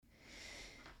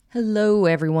Hello,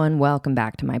 everyone. Welcome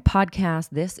back to my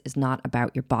podcast. This is not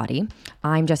about your body.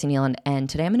 I'm Jessie Nealand, and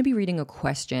today I'm going to be reading a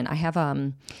question. I have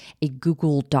a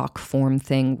Google Doc form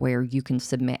thing where you can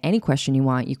submit any question you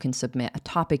want. You can submit a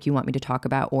topic you want me to talk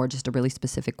about, or just a really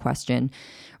specific question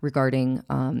regarding,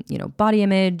 body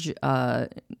image,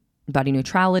 body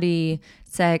neutrality,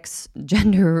 sex,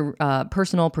 gender,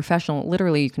 personal, professional.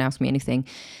 Literally, you can ask me anything.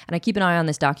 And I keep an eye on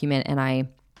this document, and I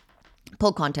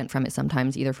pull content from it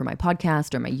sometimes, either for my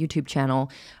podcast or my YouTube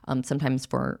channel, sometimes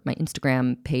for my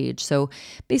Instagram page. So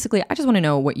basically, I just want to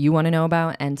know what you want to know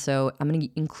about. And so I'm going to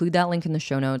include that link in the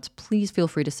show notes. Please feel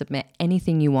free to submit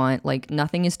anything you want. Like,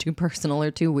 nothing is too personal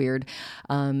or too weird.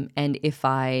 And if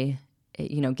I,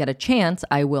 get a chance,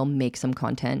 I will make some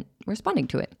content responding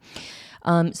to it.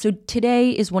 So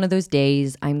today is one of those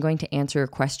days I'm going to answer a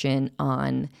question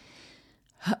on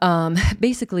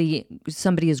basically,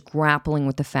 somebody is grappling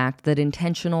with the fact that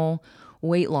intentional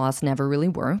weight loss never really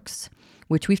works,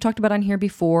 which we've talked about on here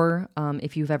before.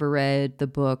 If you've ever read the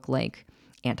book like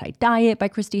Anti-Diet by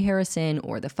Christy Harrison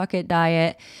or The Fuck It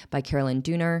Diet by Carolyn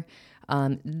Dooner,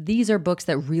 these are books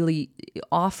that really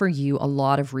offer you a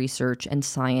lot of research and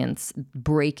science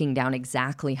breaking down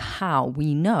exactly how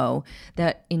we know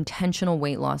that intentional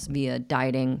weight loss via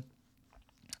dieting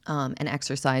and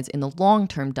exercise in the long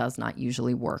term does not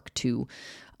usually work to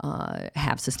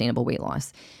have sustainable weight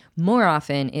loss. More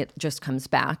often, it just comes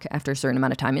back after a certain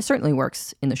amount of time. It certainly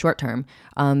works in the short term,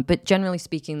 but generally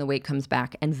speaking, the weight comes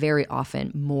back, and very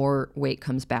often more weight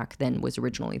comes back than was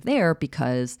originally there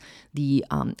because the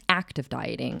act of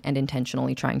dieting and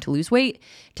intentionally trying to lose weight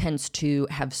tends to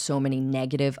have so many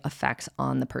negative effects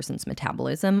on the person's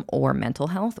metabolism or mental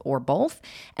health or both.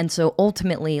 And so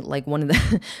ultimately, like, one of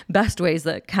the best ways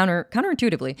that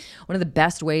counterintuitively, one of the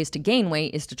best ways to gain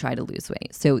weight is to try to lose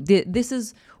weight. So this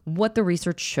is what the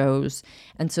research shows.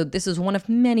 And so this is one of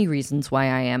many reasons why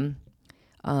I am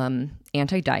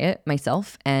anti-diet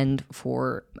myself. And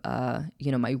for,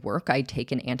 my work, I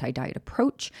take an anti-diet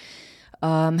approach.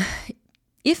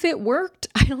 If it worked,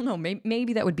 I don't know,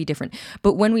 maybe that would be different.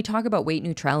 But when we talk about weight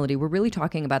neutrality, we're really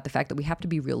talking about the fact that we have to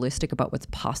be realistic about what's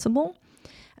possible.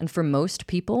 And for most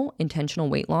people, intentional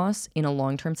weight loss in a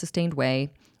long-term sustained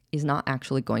way is not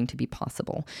actually going to be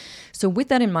possible. So with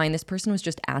that in mind, this person was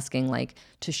just asking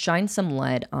to shine some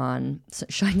light on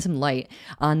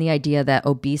the idea that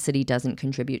obesity doesn't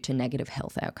contribute to negative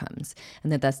health outcomes,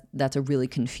 and that's a really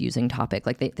confusing topic.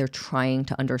 They're trying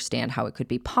to understand how it could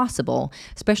be possible,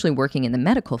 especially working in the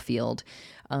medical field,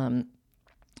 to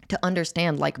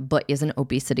understand but isn't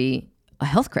obesity a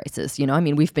health crisis?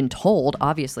 We've been told,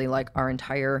 obviously, our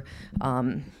entire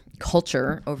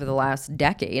culture over the last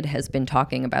decade has been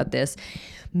talking about this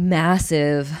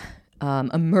massive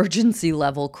emergency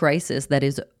level crisis that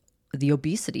is the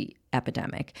obesity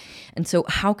epidemic. And so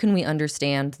how can we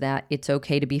understand that it's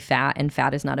okay to be fat and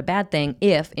fat is not a bad thing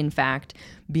if, in fact,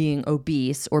 being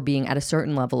obese or being at a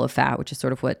certain level of fat, which is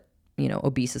sort of what,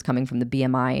 obese is coming from the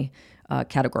BMI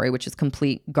category, which is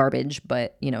complete garbage,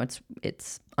 but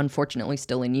it's unfortunately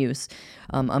still in use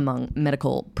among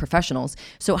medical professionals.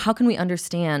 So how can we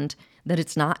understand that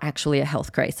it's not actually a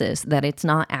health crisis, that it's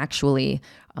not actually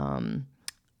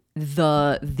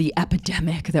the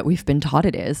epidemic that we've been taught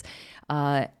it is?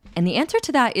 And the answer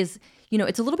to that is,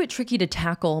 it's a little bit tricky to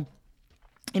tackle,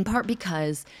 in part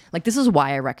because, this is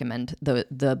why I recommend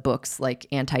the books like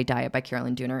Anti-Diet by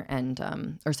Carolyn Dooner and,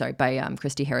 by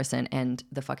Christy Harrison, and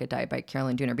The Fuck It Diet by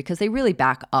Carolyn Dooner, because they really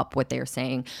back up what they're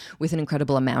saying with an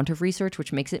incredible amount of research,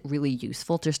 which makes it really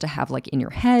useful just to have in your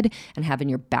head and have in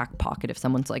your back pocket if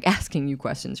someone's asking you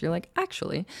questions. You're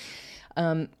actually.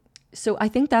 So I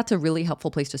think that's a really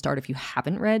helpful place to start if you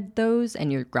haven't read those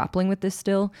and you're grappling with this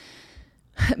still.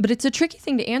 But it's a tricky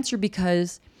thing to answer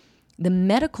because the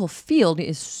medical field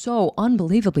is so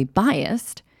unbelievably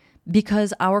biased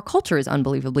because our culture is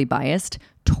unbelievably biased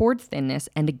toward thinness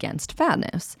and against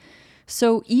fatness.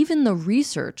 So even the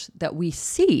research that we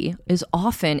see is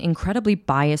often incredibly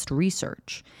biased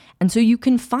research. And so you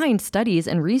can find studies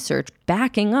and research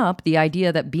backing up the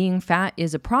idea that being fat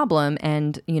is a problem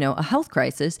and, a health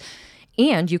crisis.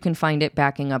 And you can find it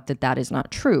backing up that is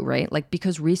not true, right?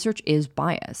 Because research is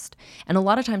biased. And a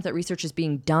lot of times that research is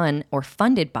being done or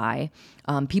funded by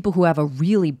people who have a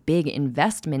really big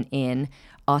investment in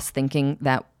us thinking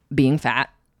that being fat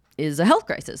is a health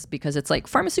crisis, because it's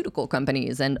pharmaceutical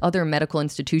companies and other medical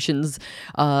institutions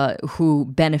who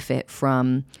benefit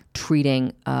from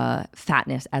treating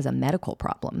fatness as a medical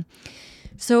problem.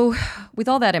 So with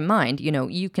all that in mind,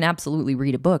 you can absolutely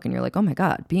read a book and you're like, oh my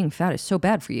God, being fat is so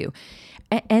bad for you.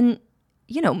 And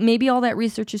maybe all that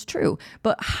research is true,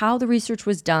 but how the research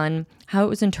was done, how it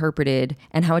was interpreted,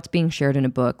 and how it's being shared in a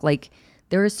book,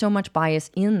 There is so much bias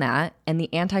in that, and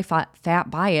the anti-fat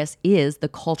bias is the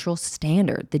cultural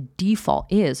standard. The default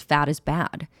is fat is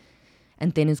bad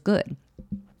and thin is good.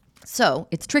 So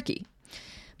it's tricky.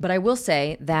 But I will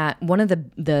say that one of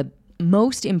the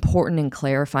most important and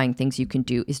clarifying things you can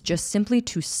do is just simply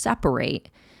to separate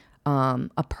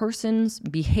a person's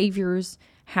behaviors,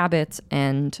 habits,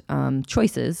 and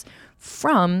choices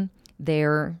from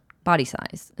their body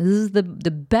size. This is the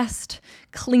best,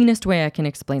 cleanest way I can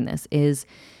explain this is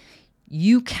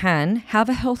you can have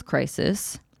a health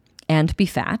crisis and be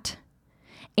fat,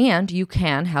 and you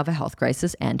can have a health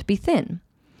crisis and be thin.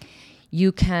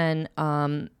 You can,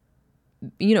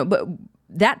 but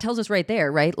that tells us right there,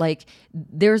 right? Like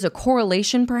there's a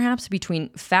correlation perhaps between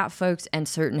fat folks and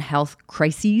certain health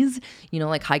crises,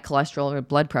 like high cholesterol or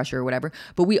blood pressure or whatever.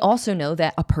 But we also know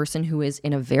that a person who is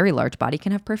in a very large body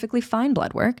can have perfectly fine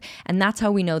blood work. And that's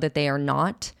how we know that they are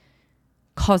not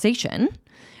causation.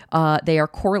 They are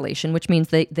correlation, which means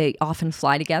they often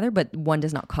fly together, but one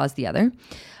does not cause the other.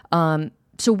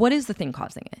 So what is the thing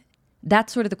causing it?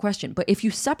 That's sort of the question. But if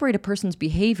you separate a person's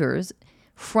behaviors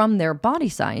from their body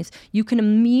size, you can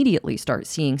immediately start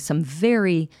seeing some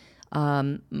very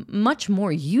much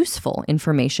more useful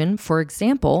information. For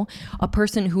example, a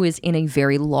person who is in a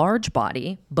very large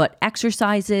body but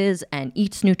exercises and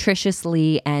eats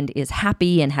nutritiously and is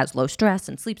happy and has low stress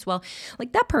and sleeps well,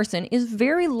 like that person is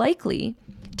very likely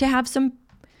to have some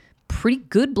pretty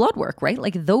good blood work, right?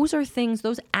 Like those are things,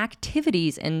 those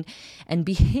activities and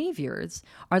behaviors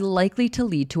are likely to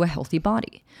lead to a healthy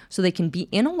body. So they can be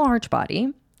in a large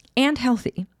body and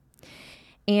healthy.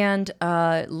 And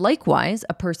likewise,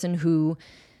 a person who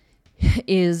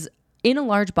is in a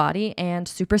large body and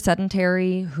super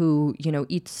sedentary, who,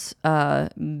 eats,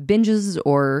 binges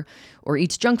or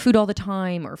eats junk food all the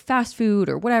time or fast food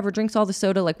or whatever, drinks all the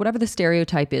soda, like whatever the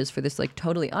stereotype is for this like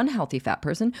totally unhealthy fat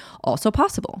person, also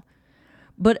possible.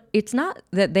 But it's not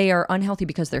that they are unhealthy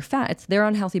because they're fat. They're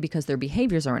unhealthy because their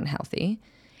behaviors are unhealthy.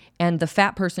 And the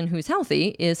fat person who's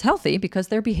healthy is healthy because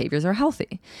their behaviors are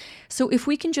healthy. So if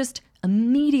we can just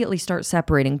immediately start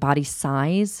separating body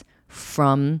size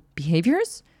from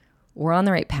behaviors, we're on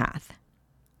the right path.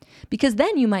 Because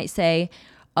then you might say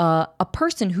a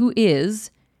person who is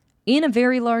in a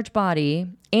very large body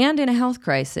and in a health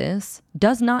crisis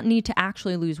does not need to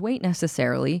actually lose weight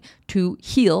necessarily to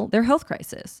heal their health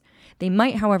crisis. They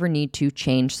might, however, need to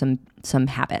change some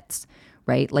habits,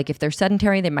 right? Like if they're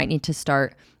sedentary, they might need to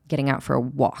start getting out for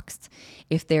walks.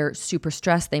 If they're super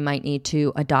stressed, they might need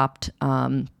to adopt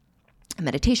a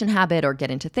meditation habit or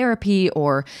get into therapy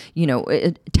or,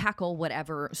 tackle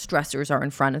whatever stressors are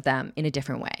in front of them in a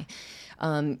different way.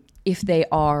 If they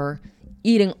are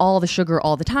eating all the sugar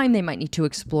all the time, they might need to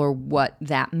explore what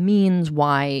that means,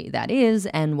 why that is,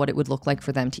 and what it would look like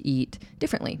for them to eat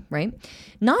differently, right?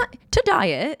 Not to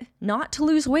diet, not to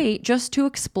lose weight, just to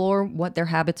explore what their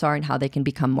habits are and how they can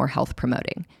become more health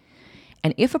promoting.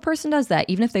 And if a person does that,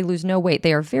 even if they lose no weight,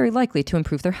 they are very likely to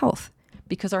improve their health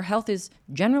because our health is,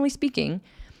 generally speaking,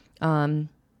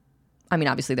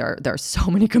 obviously there are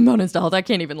so many components to health. I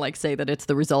can't even say that it's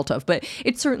the result of, but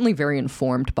it's certainly very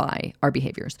informed by our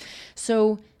behaviors.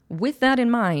 So with that in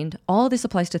mind, all of this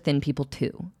applies to thin people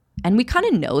too. And we kind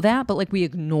of know that, but we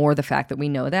ignore the fact that we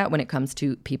know that when it comes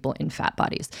to people in fat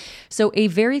bodies. So a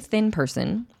very thin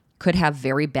person could have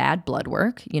very bad blood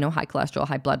work, high cholesterol,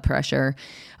 high blood pressure,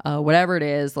 whatever it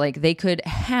is. They could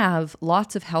have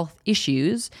lots of health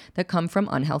issues that come from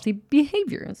unhealthy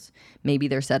behaviors. Maybe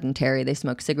they're sedentary, they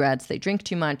smoke cigarettes, they drink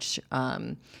too much,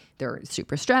 they're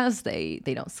super stressed, they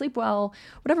don't sleep well,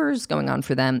 whatever is going on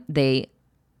for them. They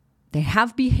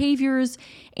have behaviors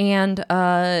and,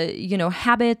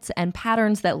 habits and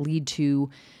patterns that lead to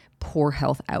poor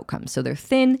health outcomes. So they're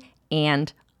thin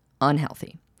and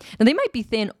unhealthy. Now, they might be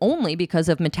thin only because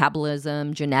of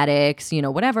metabolism, genetics,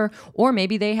 whatever, or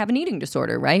maybe they have an eating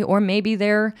disorder, right? Or maybe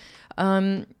they're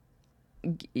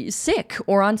sick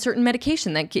or on certain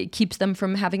medication that keeps them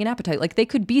from having an appetite. They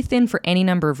could be thin for any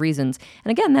number of reasons.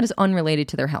 And again, that is unrelated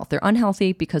to their health. They're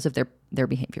unhealthy because of their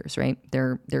behaviors, right?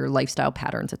 Their lifestyle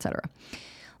patterns, etc.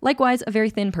 Likewise, a very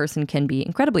thin person can be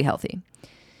incredibly healthy.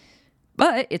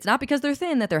 But it's not because they're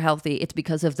thin that they're healthy. It's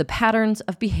because of the patterns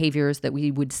of behaviors that we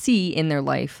would see in their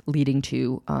life leading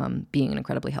to being an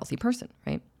incredibly healthy person,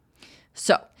 right?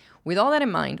 So with all that in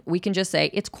mind, we can just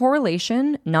say it's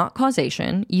correlation, not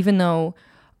causation, even though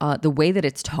the way that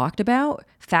it's talked about,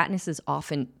 fatness is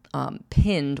often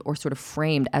pinned or sort of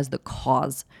framed as the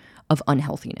cause of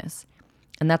unhealthiness.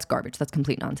 And that's garbage. That's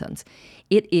complete nonsense.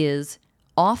 It is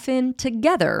often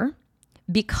together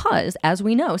because, as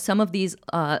we know, some of these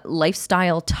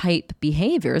lifestyle type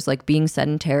behaviors like being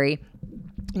sedentary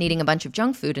and eating a bunch of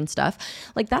junk food and stuff,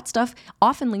 like that stuff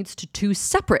often leads to two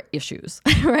separate issues,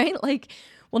 right? Like,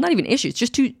 well, not even issues,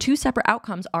 just two separate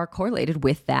outcomes are correlated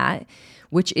with that,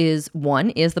 which is one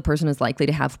is the person is likely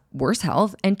to have worse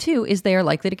health, and two is they are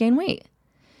likely to gain weight.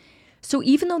 So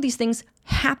even though these things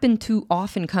happen to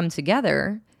often come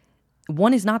together,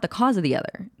 one is not the cause of the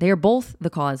other. They are both the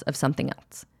cause of something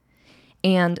else.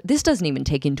 And this doesn't even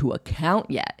take into account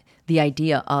yet the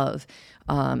idea of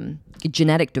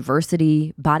genetic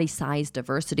diversity, body size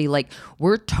diversity. Like,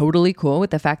 we're totally cool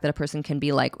with the fact that a person can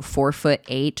be like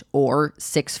 4'8" or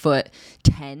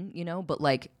 6'10", you know, but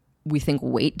like we think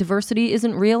weight diversity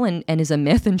isn't real and is a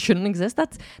myth and shouldn't exist.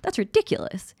 That's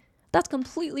ridiculous. That's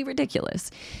completely ridiculous.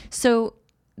 So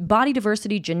body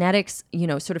diversity, genetics, you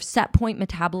know, sort of set point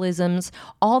metabolisms,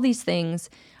 all these things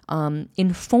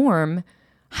inform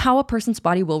how a person's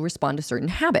body will respond to certain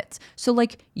habits. So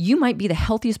like, you might be the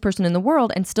healthiest person in the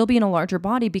world and still be in a larger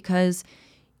body because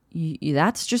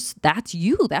that's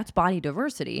you, that's body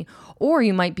diversity. Or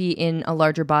you might be in a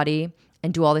larger body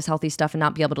and do all this healthy stuff and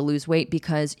not be able to lose weight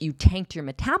because you tanked your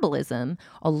metabolism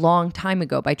a long time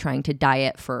ago by trying to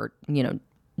diet for, you know,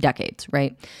 decades,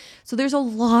 right? So there's a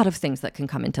lot of things that can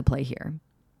come into play here.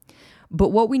 But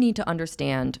what we need to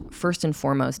understand first and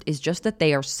foremost is just that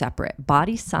they are separate.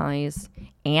 Body size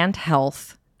and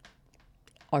health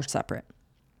are separate.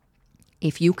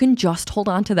 If you can just hold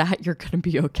on to that, you're going to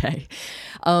be okay.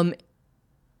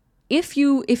 If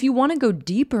you want to go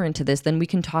deeper into this, then we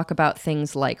can talk about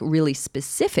things like really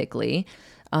specifically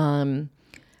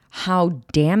how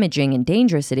damaging and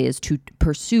dangerous it is to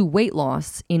pursue weight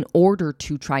loss in order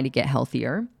to try to get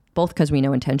healthier. Both because we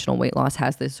know intentional weight loss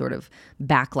has this sort of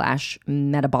backlash,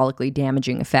 metabolically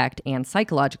damaging effect and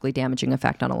psychologically damaging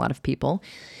effect on a lot of people.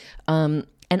 And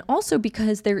also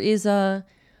because I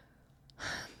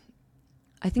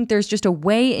think there's just a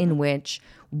way in which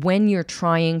when you're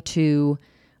trying to,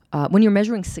 when you're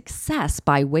measuring success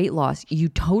by weight loss, you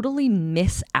totally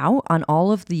miss out on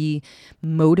all of the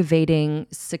motivating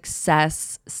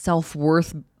success,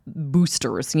 self-worth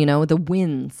boosters, you know, the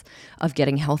wins of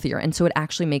getting healthier. And so it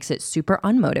actually makes it super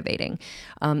unmotivating.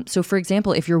 So for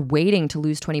example, if you're waiting to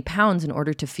lose 20 pounds in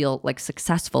order to feel like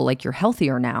successful, like you're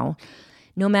healthier now,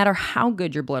 no matter how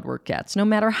good your blood work gets, no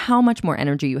matter how much more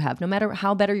energy you have, no matter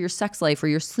how better your sex life or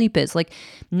your sleep is, like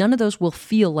none of those will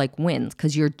feel like wins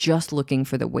because you're just looking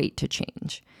for the weight to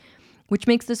change, which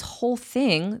makes this whole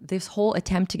thing, this whole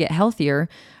attempt to get healthier,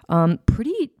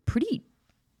 pretty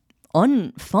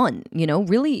unfun, you know,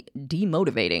 really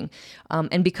demotivating.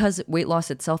 And because weight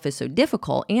loss itself is so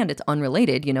difficult and it's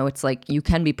unrelated, you know, it's like you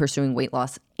can be pursuing weight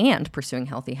loss and pursuing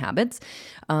healthy habits.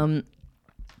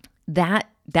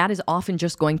 That is often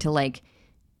just going to like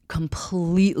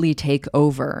completely take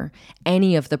over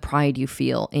any of the pride you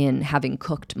feel in having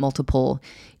cooked multiple,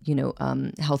 you know,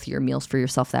 healthier meals for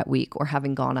yourself that week, or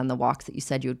having gone on the walks that you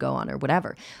said you would go on, or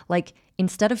whatever. Like,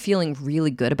 instead of feeling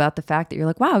really good about the fact that you're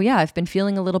like, wow, yeah, I've been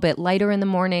feeling a little bit lighter in the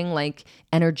morning, like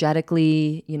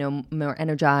energetically, you know, more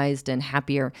energized and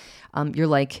happier, you're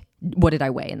like, what did I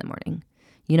weigh in the morning?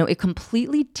 You know, it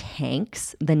completely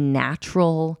tanks the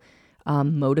natural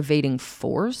motivating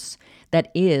force that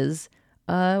is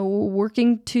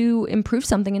working to improve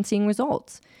something and seeing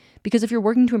results. Because if you're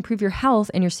working to improve your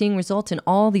health and you're seeing results in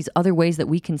all these other ways that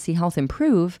we can see health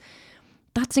improve,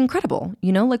 that's incredible.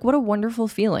 You know, like what a wonderful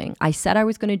feeling. I said I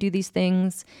was going to do these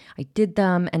things. I did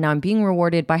them. And now I'm being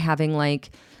rewarded by having like,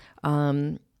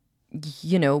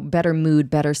 you know, better mood,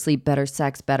 better sleep, better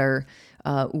sex, better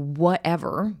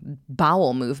whatever,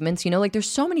 bowel movements. You know, like there's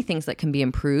so many things that can be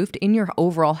improved in your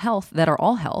overall health that are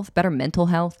all health, better mental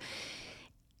health.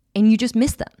 And you just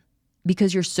miss them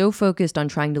because you're so focused on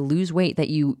trying to lose weight that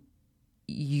you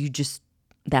just,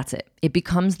 that's it. It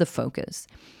becomes the focus.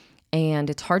 And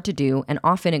it's hard to do. And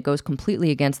often it goes completely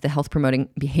against the health promoting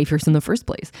behaviors in the first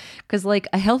place. Because like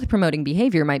a health promoting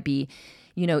behavior might be,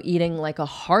 you know, eating like a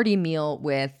hearty meal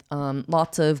with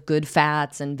lots of good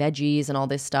fats and veggies and all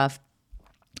this stuff.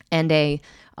 And a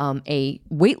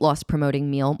weight loss promoting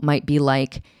meal might be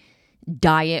like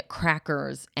diet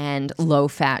crackers and low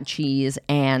fat cheese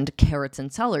and carrots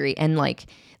and celery. And like,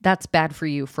 that's bad for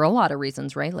you for a lot of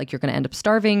reasons, right? Like you're going to end up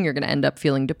starving. You're going to end up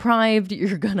feeling deprived.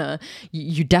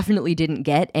 You definitely didn't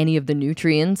get any of the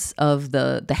nutrients of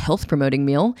the health promoting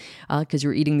meal because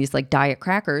you're eating these like diet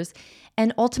crackers.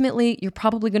 And ultimately you're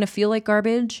probably going to feel like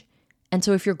garbage. And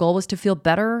so if your goal was to feel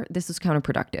better, this is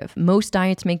counterproductive. Most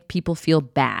diets make people feel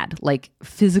bad, like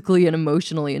physically and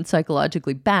emotionally and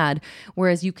psychologically bad,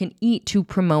 whereas you can eat to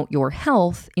promote your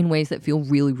health in ways that feel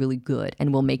really, really good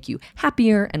and will make you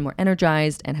happier and more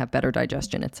energized and have better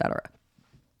digestion, etc.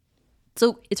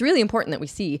 So it's really important that we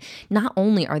see not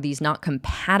only are these not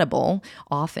compatible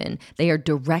often, they are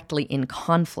directly in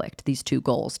conflict, these two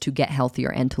goals, to get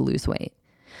healthier and to lose weight.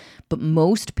 But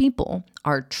most people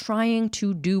are trying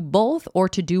to do both or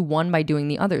to do one by doing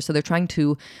the other. So they're trying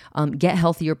to get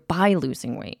healthier by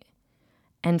losing weight.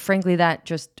 And frankly,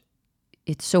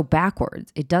 it's so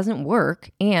backwards. It doesn't work,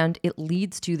 and it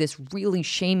leads to this really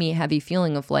shamey, heavy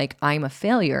feeling of like, I'm a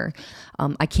failure.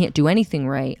 I can't do anything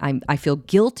right. I feel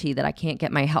guilty that I can't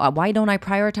get my health. Why don't I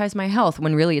prioritize my health?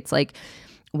 When really it's like,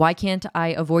 why can't I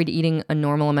avoid eating a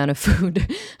normal amount of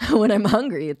food when I'm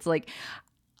hungry? It's like,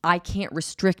 I can't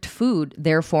restrict food,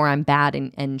 therefore I'm bad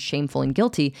and shameful and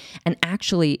guilty. And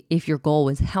actually, if your goal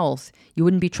was health, you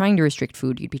wouldn't be trying to restrict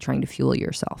food. You'd be trying to fuel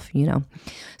yourself,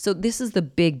 So this is the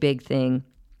big thing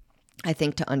I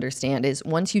think to understand is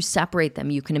once you separate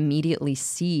them, you can immediately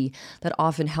see that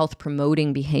often health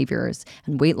promoting behaviors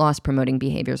and weight loss promoting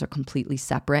behaviors are completely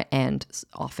separate and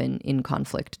often in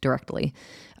conflict directly.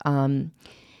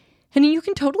 And you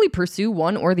can totally pursue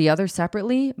one or the other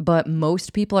separately, but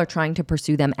most people are trying to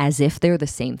pursue them as if they're the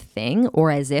same thing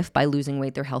or as if by losing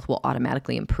weight, their health will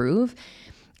automatically improve.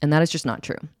 And that is just not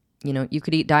true. You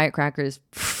could eat diet crackers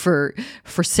for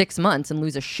 6 months and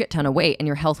lose a shit ton of weight and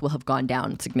your health will have gone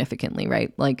down significantly,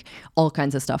 right? Like all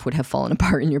kinds of stuff would have fallen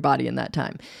apart in your body in that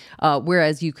time.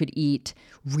 Whereas you could eat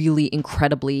really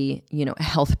incredibly,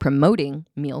 health promoting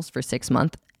meals for 6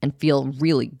 months and feel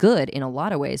really good in a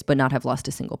lot of ways, but not have lost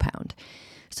a single pound.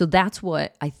 So that's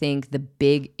what I think the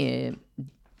big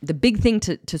thing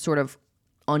to sort of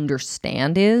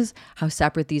understand is how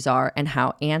separate these are and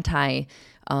how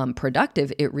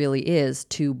productive it really is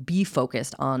to be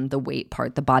focused on the weight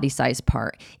part, the body size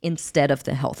part, instead of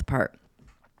the health part.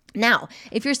 Now,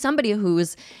 if you're somebody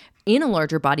who's in a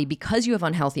larger body because you have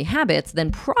unhealthy habits, then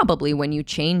probably when you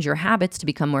change your habits to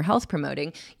become more health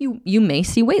promoting, you may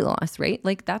see weight loss, right?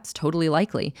 Like that's totally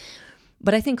likely.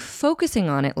 But I think focusing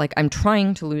on it like I'm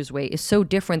trying to lose weight is so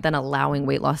different than allowing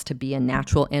weight loss to be a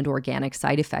natural and organic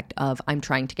side effect of I'm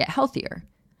trying to get healthier.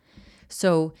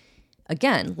 So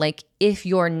again, like if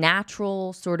your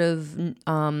natural sort of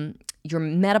your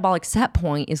metabolic set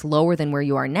point is lower than where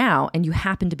you are now, and you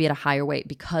happen to be at a higher weight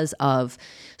because of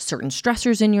certain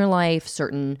stressors in your life,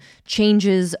 certain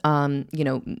changes,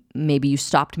 maybe you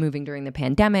stopped moving during the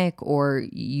pandemic, or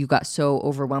you got so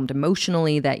overwhelmed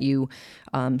emotionally that you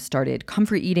started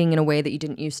comfort eating in a way that you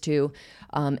didn't used to.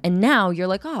 And now you're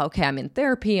like, oh, okay, I'm in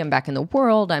therapy, I'm back in the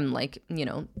world, I'm like,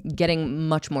 getting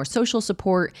much more social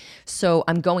support. So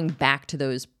I'm going back to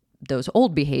those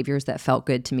old behaviors that felt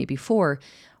good to me before.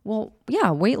 Well,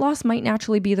 yeah, weight loss might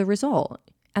naturally be the result.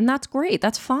 And that's great.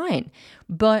 That's fine.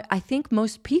 But I think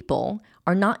most people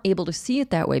are not able to see it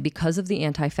that way because of the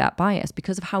anti-fat bias,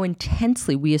 because of how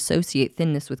intensely we associate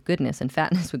thinness with goodness and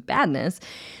fatness with badness.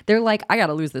 They're like, I got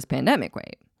to lose this pandemic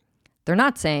weight. They're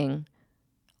not saying,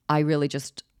 I really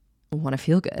just want to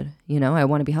feel good. I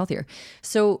want to be healthier.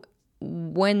 So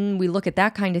when we look at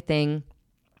that kind of thing,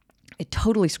 it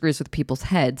totally screws with people's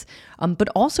heads. But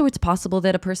also it's possible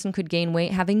that a person could gain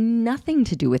weight having nothing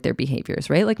to do with their behaviors,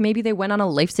 right? Like maybe they went on a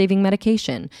life-saving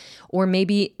medication, or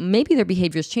maybe their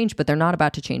behaviors changed, but they're not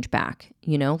about to change back,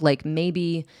 like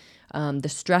maybe the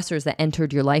stressors that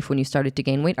entered your life when you started to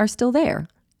gain weight are still there.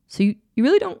 So you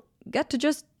really don't get to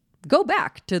just go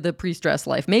back to the pre-stress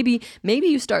life. Maybe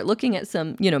you start looking at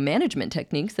some, management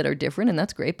techniques that are different, and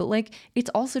that's great. But like, it's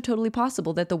also totally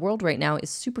possible that the world right now is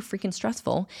super freaking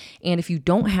stressful. And if you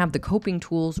don't have the coping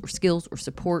tools or skills or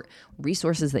support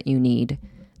resources that you need,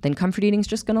 then comfort eating is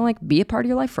just going to like be a part of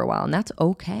your life for a while. And that's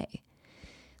okay.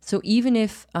 So even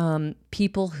if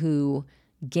people who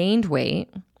gained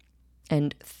weight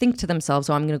and think to themselves,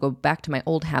 oh, I'm going to go back to my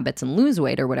old habits and lose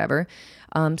weight or whatever,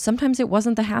 sometimes it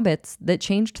wasn't the habits that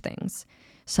changed things.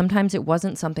 Sometimes it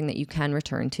wasn't something that you can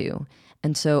return to.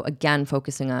 And so again,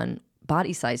 focusing on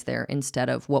body size there instead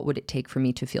of what would it take for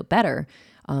me to feel better,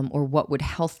 or what would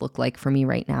health look like for me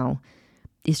right now,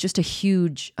 is just a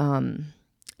huge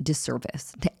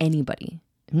disservice to anybody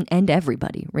and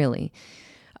everybody, really.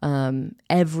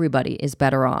 Everybody is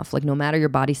better off, like no matter your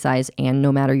body size and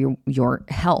no matter your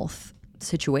health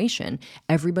situation,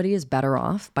 everybody is better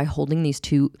off by holding these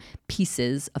two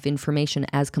pieces of information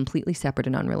as completely separate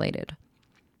and unrelated.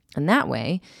 And that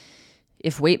way,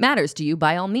 if weight matters to you,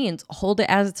 by all means, hold it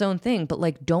as its own thing, but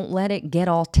like don't let it get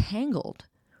all tangled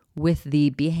with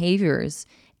the behaviors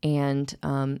and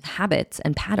habits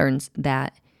and patterns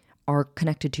that are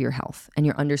connected to your health and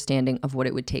your understanding of what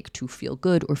it would take to feel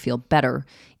good or feel better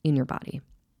in your body.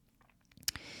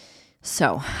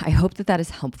 So I hope that is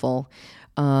helpful.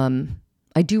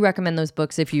 I do recommend those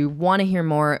books if you want to hear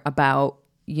more about,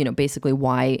 basically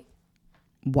why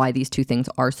why these two things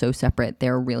are so separate.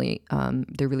 They're really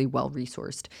well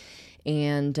resourced.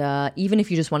 And even if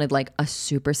you just wanted like a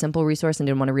super simple resource and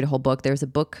didn't want to read a whole book, there's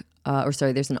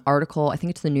an article, I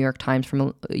think it's the New York Times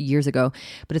from years ago,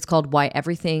 but it's called Why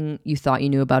Everything You Thought You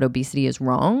Knew About Obesity is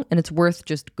Wrong. And it's worth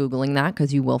just Googling that,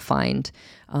 because you will find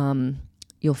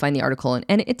the article.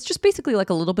 And it's just basically like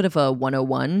a little bit of a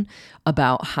 101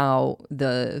 about how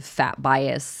the fat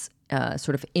bias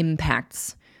sort of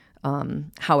impacts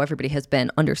how everybody has been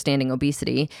understanding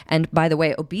obesity. And by the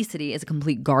way, obesity is a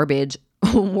complete garbage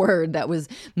word that was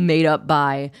made up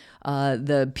by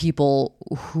the people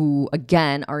who,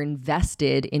 again, are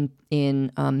invested in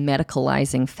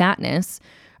medicalizing fatness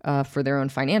for their own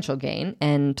financial gain,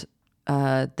 and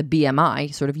the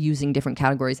BMI, sort of using different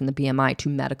categories in the BMI to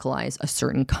medicalize a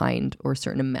certain kind or a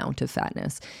certain amount of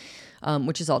fatness,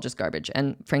 which is all just garbage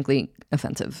and frankly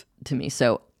offensive to me.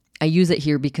 So I use it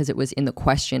here because it was in the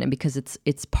question and because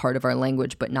it's part of our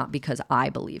language, but not because I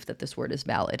believe that this word is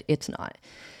valid. It's not.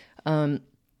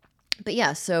 But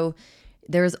yeah, so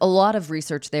there's a lot of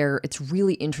research there. It's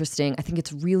really interesting. I think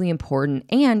it's really important.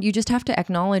 And you just have to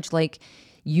acknowledge, like,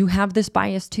 you have this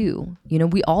bias too. You know,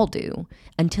 we all do.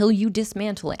 Until you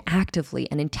dismantle it actively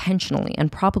and intentionally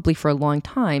and probably for a long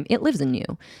time, it lives in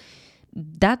you.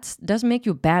 That doesn't make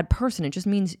you a bad person. It just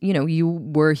means, you know, you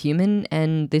were human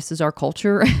and this is our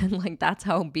culture. And like, that's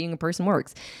how being a person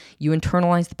works. You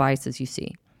internalize the biases you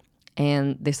see.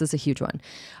 And this is a huge one.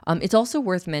 It's also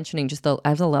worth mentioning, just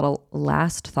as a little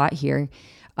last thought here,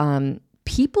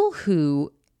 people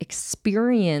who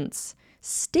experience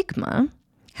stigma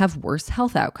have worse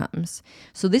health outcomes.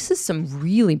 So this is some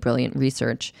really brilliant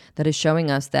research that is showing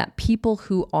us that people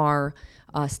who are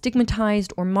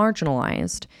stigmatized or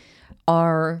marginalized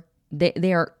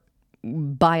they are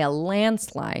by a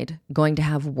landslide going to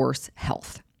have worse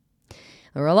health.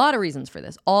 There are a lot of reasons for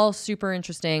this, all super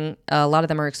interesting. A lot of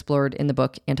them are explored in the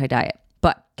book Anti-Diet.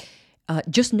 But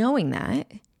just knowing that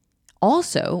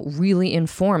also really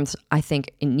informs, I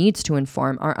think it needs to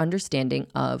inform our understanding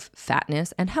of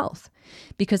fatness and health.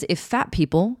 Because if fat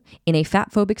people in a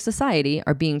fat-phobic society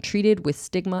are being treated with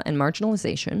stigma and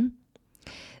marginalization,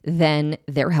 then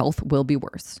their health will be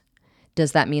worse.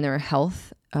 Does that mean their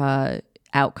health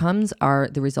outcomes are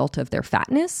the result of their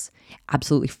fatness?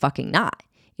 Absolutely fucking not.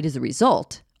 It is the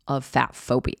result of fat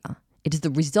phobia. It is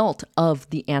the result of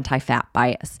the anti-fat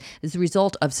bias. It is the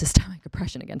result of systemic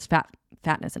oppression against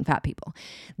fatness and fat people.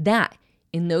 That,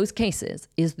 in those cases,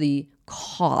 is the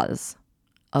cause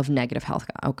of negative health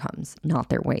outcomes, not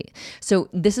their weight. So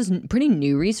this is pretty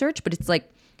new research, but it's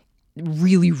like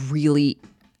really, really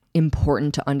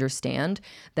important to understand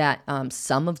that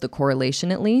some of the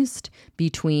correlation, at least,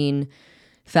 between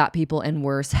fat people and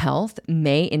worse health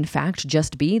may in fact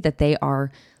just be that they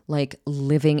are like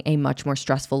living a much more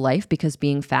stressful life, because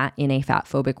being fat in a fat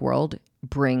phobic world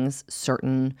brings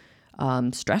certain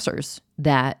stressors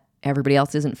that everybody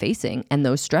else isn't facing. And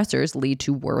those stressors lead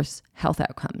to worse health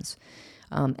outcomes.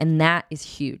 And that is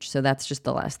huge. So that's just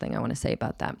the last thing I want to say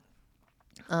about that.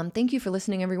 Thank you for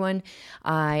listening, everyone.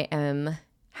 I am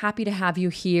happy to have you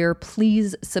here.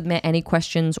 Please submit any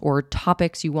questions or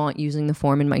topics you want using the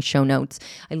form in my show notes.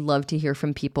 I love to hear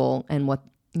from people and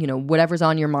whatever's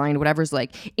on your mind, whatever's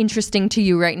like interesting to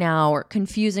you right now or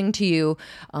confusing to you.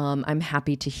 I'm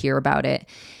happy to hear about it.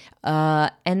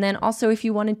 And then also, if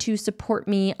you wanted to support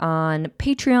me on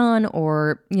Patreon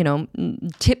or,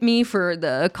 tip me for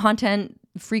the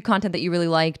free content that you really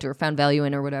liked or found value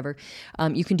in or whatever,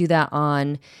 you can do that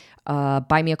on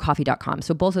buymeacoffee.com.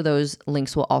 So both of those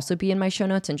links will also be in my show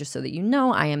notes. And just so that you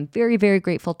know, I am very, very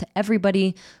grateful to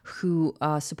everybody who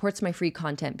supports my free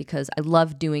content, because I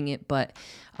love doing it. But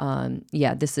I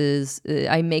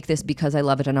make this because I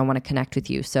love it and I want to connect with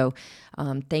you. So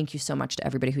thank you so much to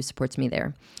everybody who supports me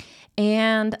there.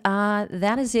 And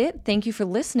that is it. Thank you for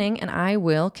listening, and I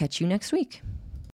will catch you next week.